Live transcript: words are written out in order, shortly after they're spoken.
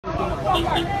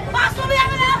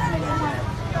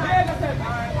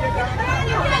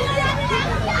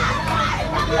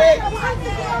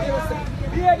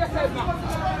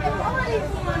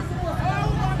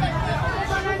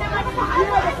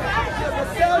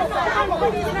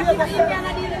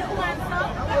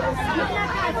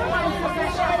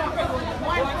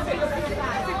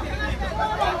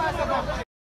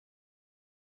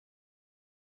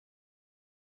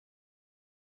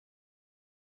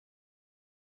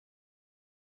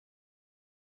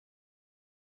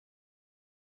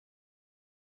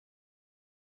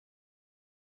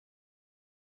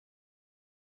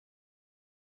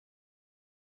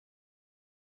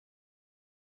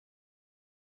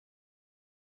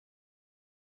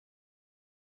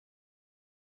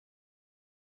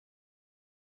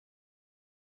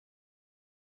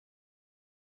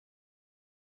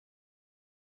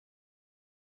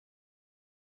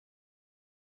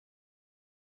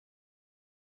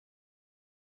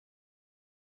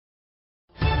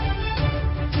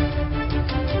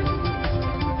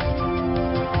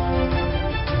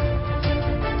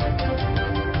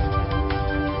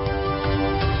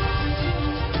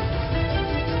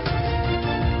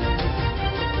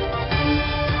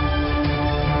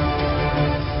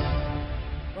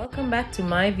Welcome back to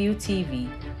MyView TV,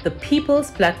 the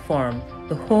people's platform,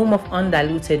 the home of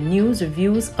undiluted news,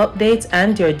 reviews, updates,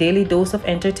 and your daily dose of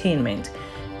entertainment.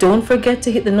 Don't forget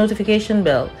to hit the notification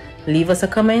bell, leave us a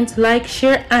comment, like,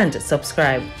 share, and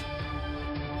subscribe.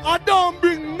 I don't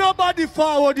bring nobody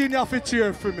forward in your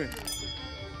cheer for me.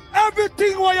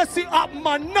 Everything what you see up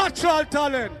my natural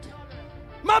talent.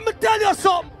 Let me tell you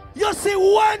something. You see,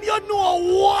 when you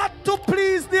know what to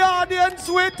please the audience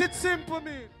with, it's simple,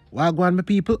 man. Wagwan, my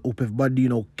people, hope everybody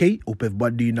doing okay, hope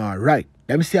everybody doing alright.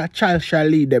 Let me see a child shall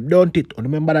lead them, don't it? And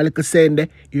remember that little saying there,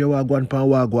 you wagwan pan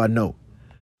wagwan now.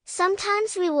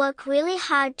 Sometimes we work really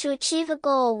hard to achieve a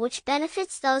goal which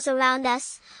benefits those around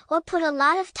us, or put a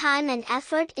lot of time and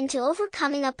effort into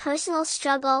overcoming a personal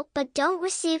struggle but don't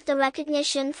receive the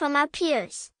recognition from our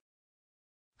peers.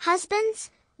 Husbands,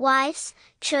 wives,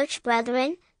 church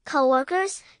brethren,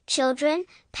 co-workers, children,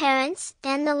 parents,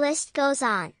 and the list goes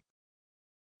on.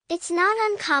 It's not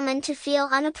uncommon to feel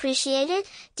unappreciated,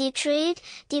 detreated,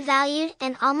 devalued,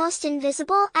 and almost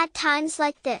invisible at times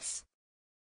like this.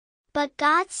 But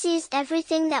God sees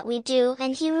everything that we do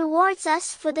and He rewards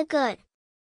us for the good.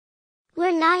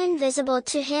 We're not invisible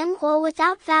to Him or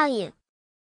without value.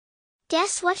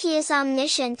 Guess what? He is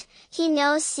omniscient, He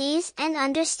knows, sees, and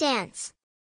understands.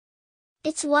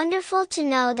 It's wonderful to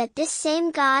know that this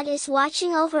same God is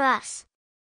watching over us.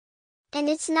 And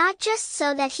it's not just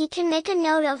so that He can make a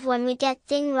note of when we get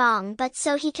things wrong, but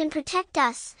so He can protect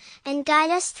us, and guide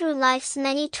us through life's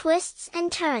many twists and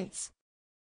turns.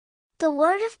 The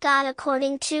Word of God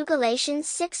according to Galatians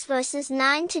 6 verses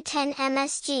 9 to 10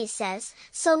 MSG says,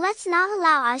 "So let's not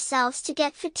allow ourselves to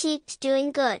get fatigued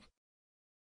doing good.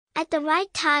 At the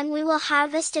right time we will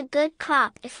harvest a good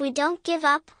crop if we don't give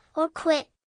up, or quit.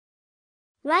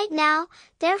 Right now,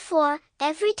 therefore,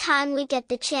 every time we get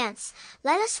the chance,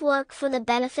 let us work for the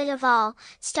benefit of all,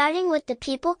 starting with the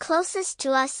people closest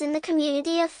to us in the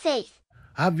community of faith."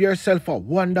 Have yourself a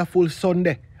wonderful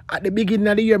Sunday. At the beginning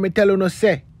of the year, me tell you no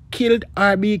say, killed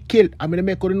or be killed. I'm going to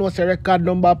make you know say record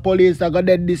number of police that got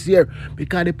dead this year.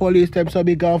 Because the police them so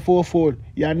big and fourfold.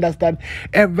 You understand?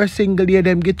 Every single day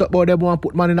them get up about them want to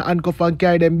put man in a handcuff and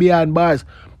carry them behind bars.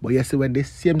 But you see when the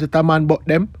same set a man buck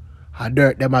them, a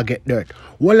dirt, them a get dirt.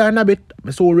 Hold on a bit.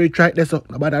 I saw Ray try this up.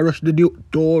 Nobody rush the news.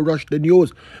 Don't rush the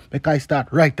news. Make I start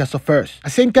right this first. A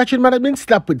St. Catherine man has been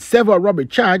slapped with several robbery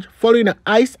charge following an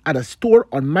ice at a store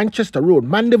on Manchester Road,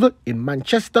 Mandeville in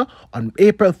Manchester on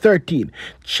April 13.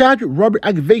 Charged with robbery,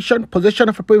 aggravation, possession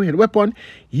of a prohibited weapon,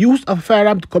 use of a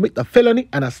firearm to commit a felony,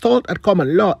 and assault at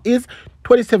common law is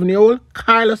 27-year-old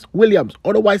Carlos Williams,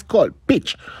 otherwise called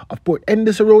Pitch, of Port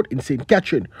Henderson Road in St.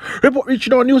 Catherine. Report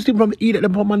reaching our news team from the Eden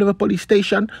Mandeville Police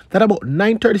Station that about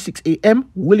 9:36 a.m.,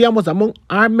 William was among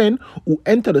armed men who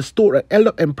entered the store and held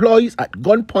up employees at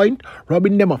gunpoint,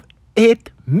 robbing them of $8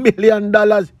 million.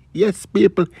 Yes,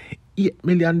 people, $8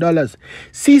 million.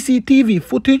 CCTV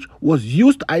footage was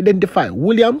used to identify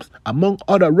Williams among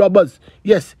other robbers.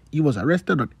 Yes, he was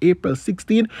arrested on April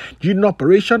 16 during an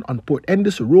operation on Port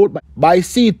Henderson Road by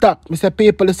CTAC. Mr.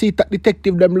 People, the CTAC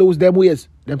detective, them lose them ways.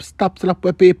 Them stop slap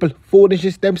with people.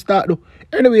 Foolishness them start though.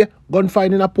 Anyway, gun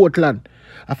find in a Portland.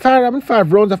 A firearm and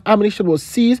 5 rounds of ammunition was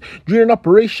seized during an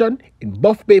operation in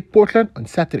Buff Bay, Portland on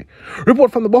Saturday.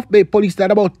 Report from the Buff Bay police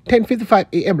that about 10:55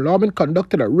 a.m. lawmen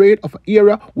conducted a raid of an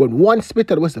area when one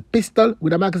spitted was a pistol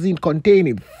with a magazine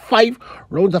containing 5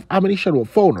 rounds of ammunition were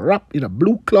found wrapped in a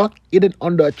blue cloth hidden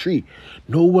under a tree.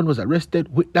 No one was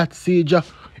arrested with that seizure.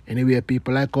 Anyway,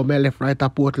 people, like come left, right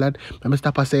at Portland. I'm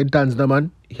stop a sentence, no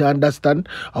man. You understand?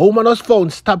 A woman was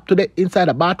found stabbed to death inside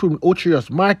a bathroom in Ocherios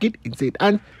Market in St.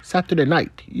 Anne Saturday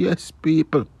night. Yes,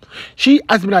 people. She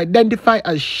has been identified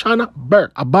as Shanna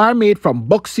Burke, a barmaid from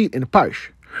Buckseat in the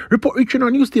parish. Report reaching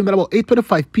our news team that about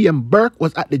 8:25 p.m. Burke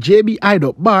was at the JB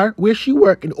Hideout bar where she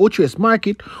worked in Ocherios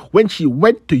Market when she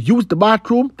went to use the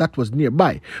bathroom that was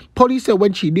nearby. Police said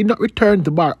when she did not return,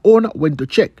 the bar owner went to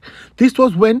check. This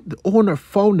was when the owner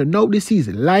found the now deceased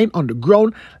lying on the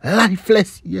ground,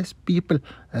 lifeless. Yes, people,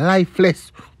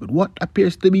 lifeless, with what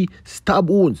appears to be stab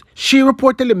wounds. She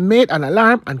reportedly made an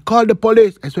alarm and called the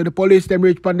police. And so the police them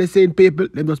reach upon the same people,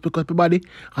 them just pick up the body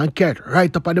and carry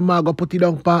right up on the margo, put it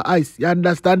down for ice. You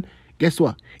understand? Guess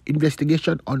what?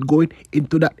 Investigation ongoing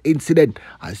into that incident.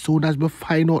 As soon as we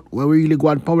find out where we really go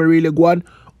and how we really go on,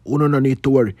 no need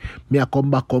to worry. Me I come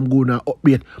back, come go now,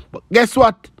 update. But guess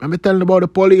what? I'm telling about the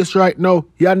police right now.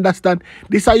 You understand?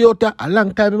 This a youth, a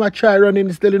long time I try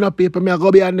running, still in a paper. Me I go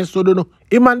behind the so don't know.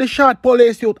 Him and the short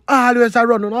police youth always a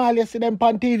run. All you see them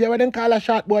on TV when them call a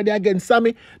short boy they against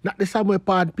Sammy. Not the Samuel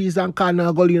Pan, Peace and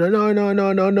Corner Golino. No.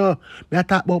 Me I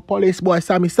talk about police boy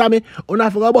Sammy. Una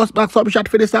forget bust back some shot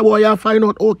for this boy and find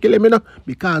out who kill him, you know.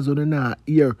 Because una not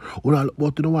here. Una look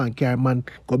about to the one carry man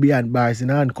go behind bars in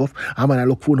a handcuff. And man I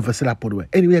look for for slap on the way.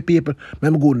 Anyway, people,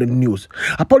 I'm going to the news.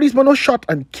 A policeman was shot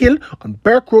and killed on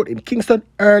Burke Road in Kingston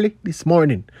early this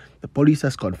morning. The police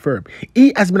has confirmed.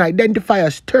 He has been identified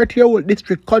as 30-year-old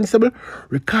District Constable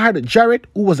Ricardo Jarrett,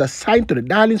 who was assigned to the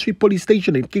Darling Street Police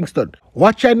Station in Kingston.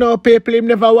 Watch out now, people. Him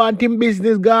never want him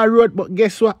business go road, but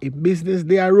guess what? In business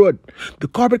they are road. The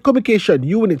corporate communication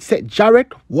unit said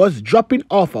Jarrett was dropping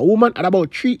off a woman at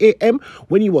about 3 a.m.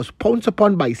 when he was pounced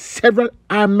upon by several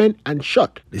armed men and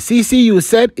shot. The CCU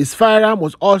said his firearm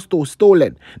was also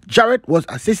stolen. Jarrett was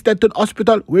assisted to the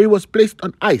hospital where he was placed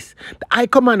on ice. The High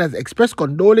Command has expressed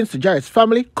condolence to Jarrett's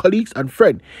family, colleagues, and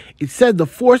friends. It says the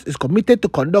force is committed to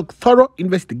conduct thorough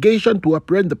investigation to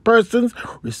apprehend the persons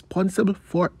responsible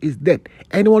for his death.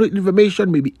 Anyone with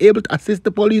information may be able to assist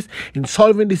the police in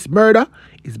solving this murder.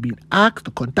 Is being asked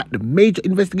to contact the Major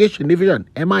Investigation Division,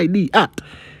 MID, at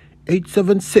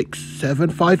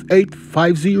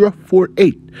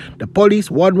 876-758-5048. The police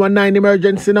 119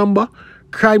 emergency number,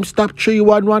 Crime Stop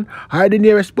 311, or the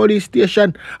nearest police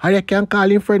station. Or you can call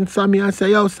him friend Sammy and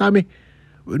say, yo, Sammy,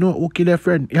 we know who kill their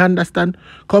friend. You understand?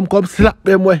 Come slap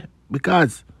them way.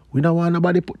 Because we don't want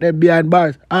nobody put them behind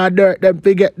bars. Dirt, them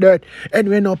forget dirt.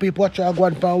 Anyway, now people watch our go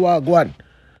on for war, go on.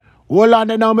 Hold on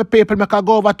now, my people, make a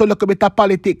go over to look a bit of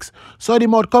politics. So the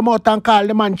mouth come out and call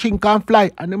the man chink and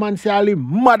fly. And the man say all him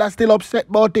mother still upset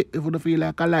about it. If you don't feel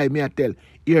like a lie, me I tell.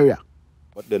 Area.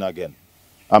 But then again,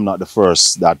 I'm not the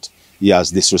first that he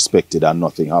has disrespected and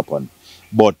nothing happened.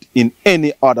 But in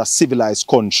any other civilized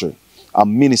country, a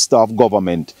minister of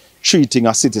government treating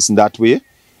a citizen that way,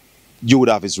 you would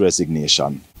have his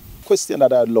resignation. Question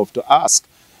that I'd love to ask.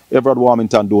 Everett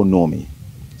Warmington don't know me.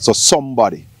 So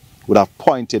somebody would have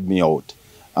pointed me out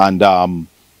and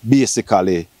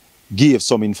basically gave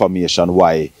some information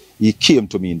why he came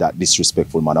to me in that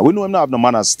disrespectful manner. We know him not have no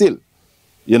manners still,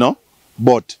 you know.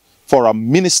 But for a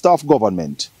minister of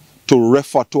government to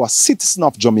refer to a citizen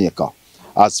of Jamaica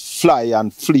as fly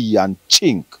and flea and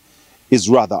chink is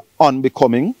rather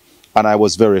unbecoming, and I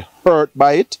was very hurt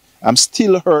by it. I'm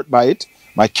still hurt by it.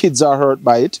 My kids are hurt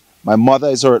by it. My mother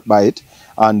is hurt by it.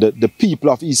 And the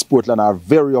people of East Portland are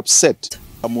very upset.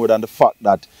 More than the fact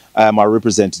that I am a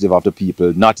representative of the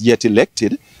people, not yet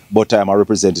elected, but I am a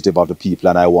representative of the people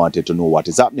and I wanted to know what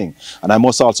is happening. And I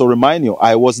must also remind you,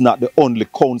 I was not the only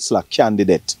councillor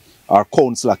candidate or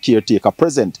councillor caretaker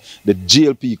present. The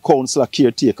GLP councillor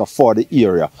caretaker for the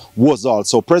area was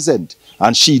also present,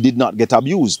 and she did not get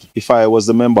abused. If I was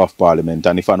the member of parliament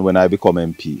and if and when I become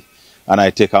MP and I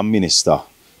take a minister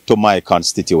to my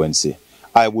constituency,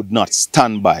 I would not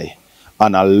stand by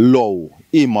and allow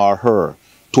him or her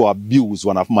to abuse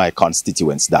one of my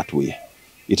constituents that way.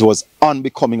 It was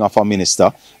unbecoming of a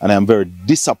minister, and I am very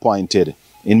disappointed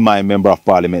in my member of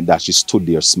parliament that she stood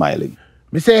there smiling.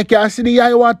 Me say you can't see the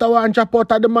eye water one chop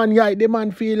out of the man, yeah, the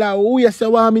man feel like, oh yes,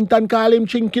 Warmington call him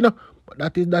chink, you know. But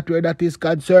that is not where that is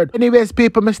concerned. Anyways,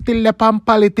 people, me still left on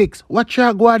politics. What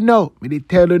you go on now? Me did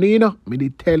tell you, you know. Me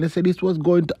did tell you say this was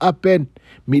going to happen.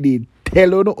 Me did tell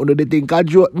you, no, they think I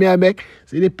joke me I make.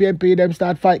 See the PNP, them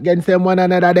start fight against them one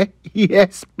another there.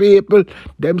 Yes, people,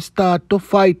 them start to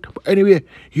fight. But anyway,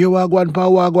 here we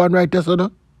go on right there, so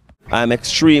no? I'm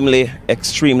extremely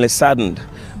saddened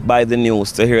by the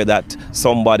news to hear that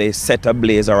somebody set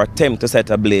ablaze or attempt to set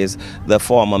ablaze the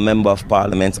former Member of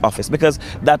Parliament's office, because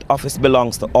that office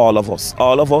belongs to all of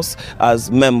us as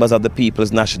members of the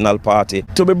People's National Party.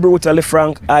 To be brutally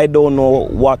frank, I don't know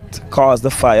what caused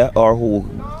the fire or who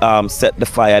set the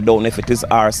fire. I don't know if it is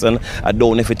arson, I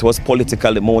don't know if it was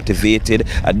politically motivated,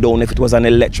 I don't know if it was an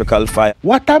electrical fire.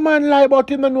 What a man lie about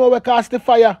him and know what caused the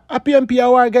fire? A PNP a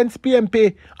war against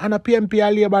PNP and a PNP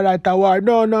a Labour right a war.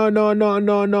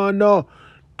 No.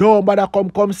 Don't bother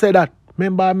come say that.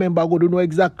 Member go to know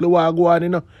exactly what go on, you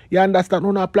know. You understand?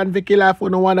 No plan for kill off for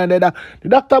no one another. The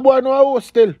doctor boy know how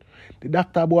still. The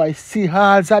doctor boy see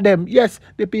halls of them. Yes,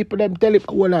 the people them tell him,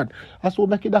 hold on. That's what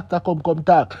make the doctor come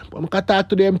talk. But I can talk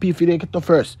to the MP for the ghetto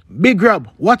first. Big Rob,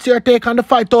 what's your take on the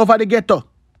fight over the ghetto?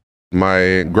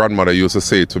 My grandmother used to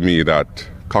say to me that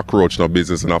cockroach no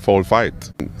business in a foul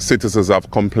fight. Citizens have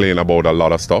complained about a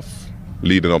lot of stuff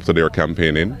leading up to their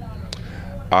campaigning.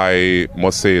 I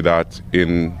must say that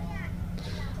in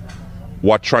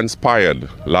what transpired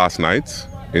last night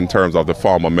in terms of the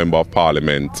former Member of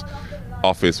Parliament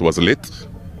office was lit.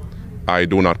 I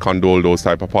do not condole those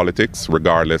type of politics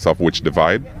regardless of which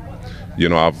divide. You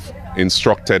know, I've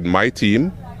instructed my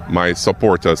team, my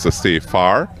supporters to stay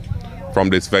far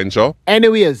from this venture.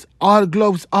 Anyways, all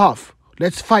gloves off.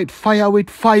 Let's fight fire with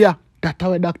fire. That's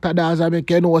how Dr. Daza make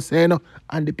you know say, no?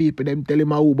 And the people them tell him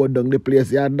who but down the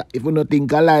place. Yeah, if you don't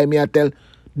think I lie, me I tell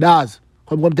Daz,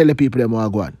 come tell the people them how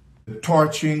go on. The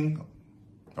torching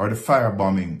or the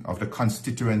firebombing of the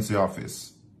constituency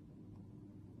office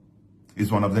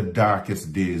is one of the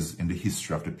darkest days in the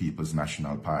history of the People's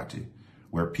National Party,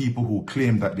 where people who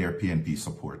claim that they're PNP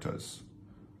supporters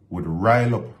would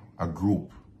rile up a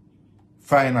group,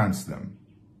 finance them,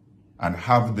 and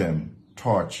have them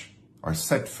torch or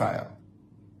set fire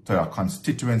to a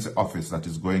constituency office that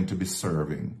is going to be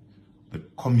serving the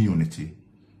community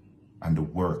and the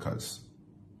workers.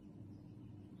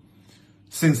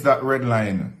 Since that red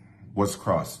line was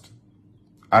crossed,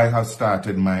 I have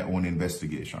started my own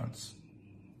investigations,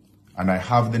 and I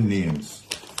have the names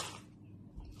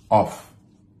of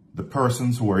the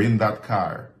persons who were in that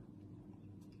car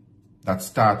that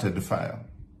started the fire.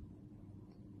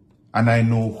 And I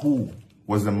know who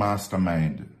was the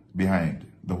mastermind behind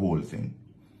the whole thing.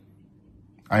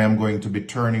 I am going to be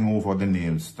turning over the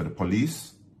names to the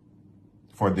police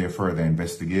for their further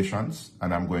investigations,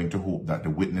 and I'm going to hope that the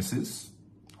witnesses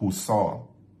who saw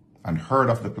and heard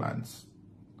of the plans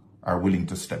are willing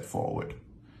to step forward,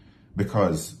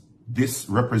 because this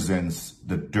represents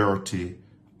the dirty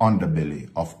underbelly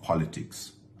of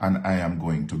politics, and I am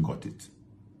going to gut it.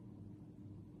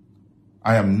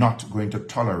 I am not going to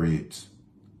tolerate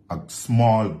a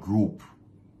small group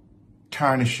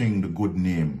tarnishing the good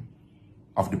name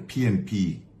of the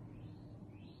PNP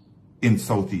in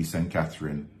Southeast St.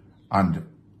 Catherine and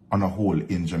on a whole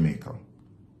in Jamaica.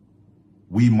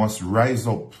 We must rise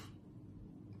up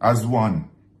as one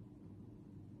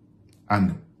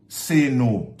and say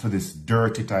no to this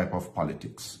dirty type of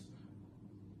politics.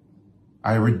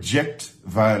 I reject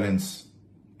violence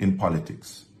in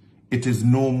politics. It is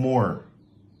no more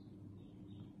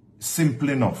simple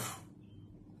enough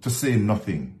to say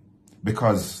nothing,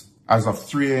 because as of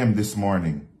 3 a.m. this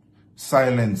morning,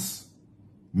 silence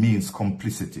means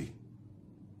complicity.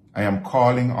 I am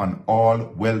calling on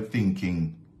all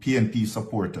well-thinking PNP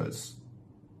supporters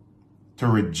to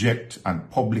reject and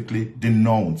publicly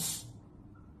denounce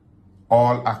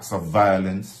all acts of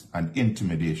violence and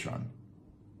intimidation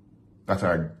that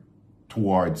are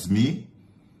towards me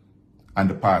and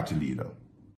the party leader.